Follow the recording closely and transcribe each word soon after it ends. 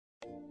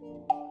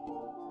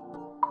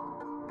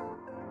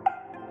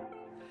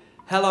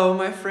Hello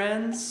my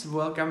friends,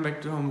 welcome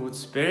back to Homewood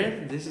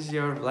Spirit. This is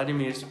your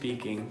Vladimir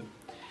speaking.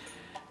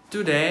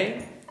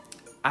 Today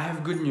I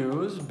have good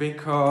news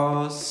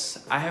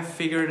because I have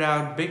figured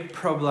out a big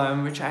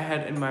problem which I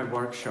had in my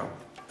workshop.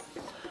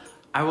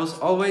 I was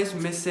always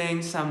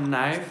missing some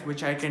knife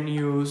which I can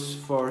use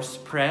for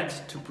spread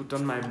to put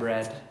on my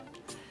bread.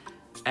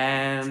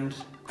 And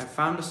I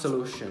found a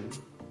solution.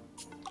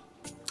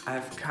 I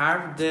have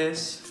carved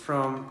this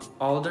from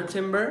alder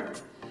timber.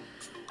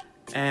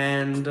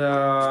 And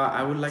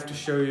I would like to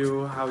show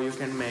you how you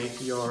can make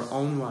your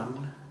own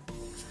one.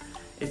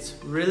 It's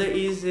really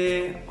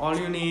easy. All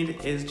you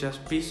need is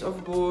just piece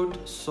of wood,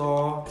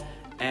 saw,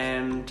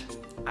 and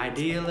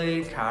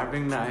ideally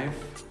carving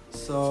knife.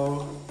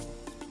 So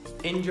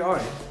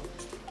enjoy!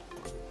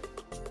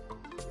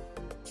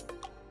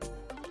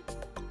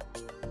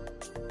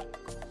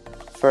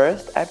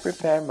 First, I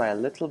prepare my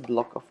little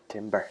block of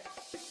timber.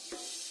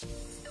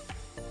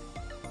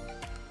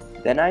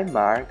 Then I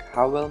mark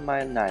how will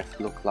my knife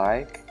look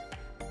like,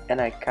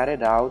 and I cut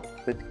it out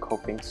with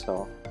coping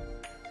saw.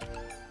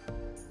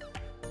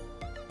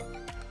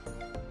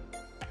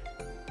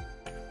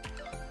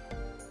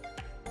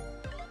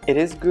 It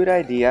is good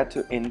idea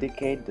to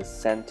indicate the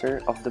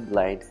center of the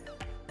blade.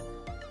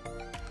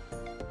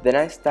 Then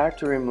I start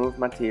to remove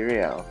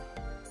material.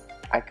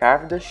 I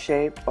carve the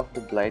shape of the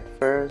blade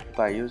first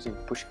by using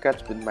push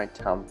cuts with my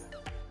thumb.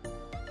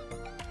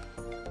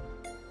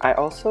 I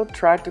also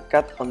try to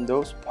cut on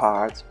those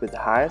parts with the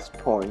highest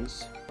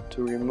points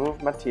to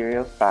remove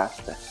material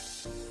faster.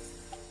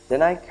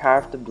 Then I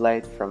carve the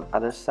blade from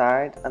other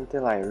side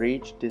until I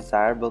reach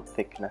desirable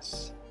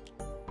thickness.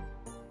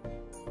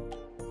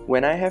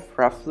 When I have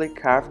roughly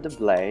carved the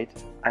blade,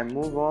 I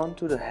move on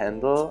to the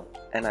handle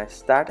and I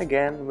start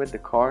again with the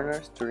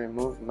corners to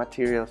remove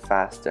material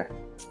faster.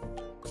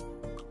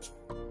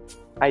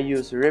 I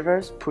use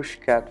reverse push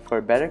cut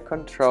for better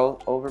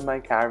control over my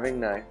carving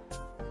knife.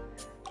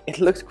 It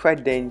looks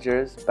quite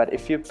dangerous, but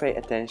if you pay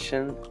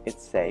attention,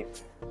 it's safe.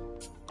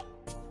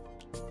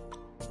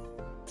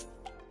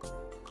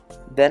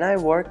 Then I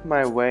work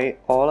my way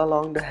all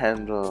along the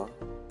handle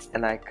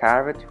and I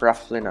carve it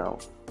roughly now.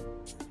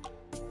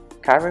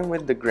 Carving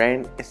with the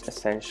grain is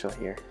essential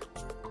here.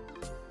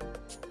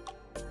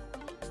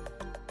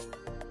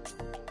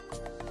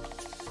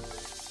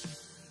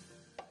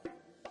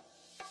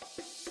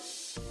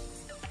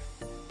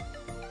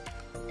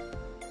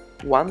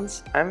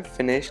 Once I'm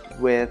finished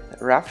with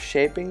rough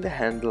shaping the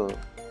handle,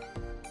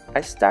 I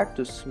start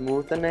to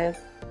smoothen it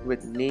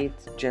with neat,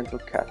 gentle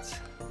cuts.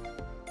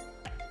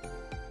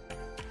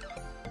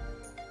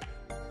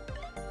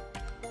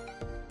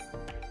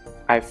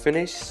 I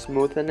finish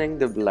smoothening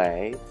the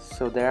blade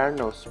so there are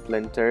no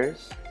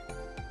splinters,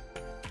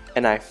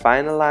 and I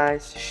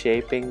finalize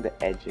shaping the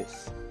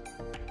edges.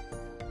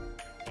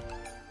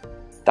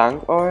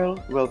 Tung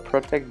oil will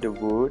protect the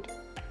wood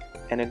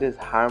and it is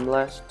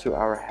harmless to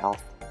our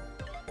health.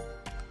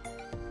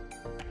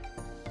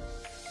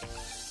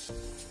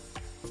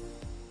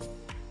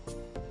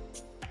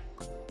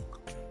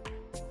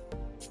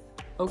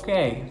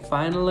 Okay,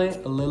 finally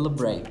a little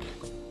break.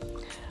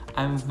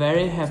 I'm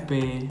very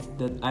happy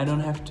that I don't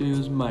have to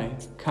use my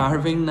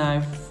carving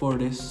knife for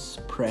this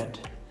spread.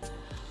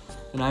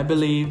 And I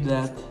believe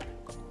that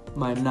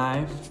my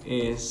knife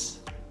is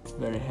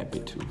very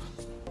happy too.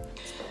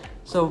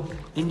 So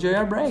enjoy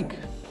our break!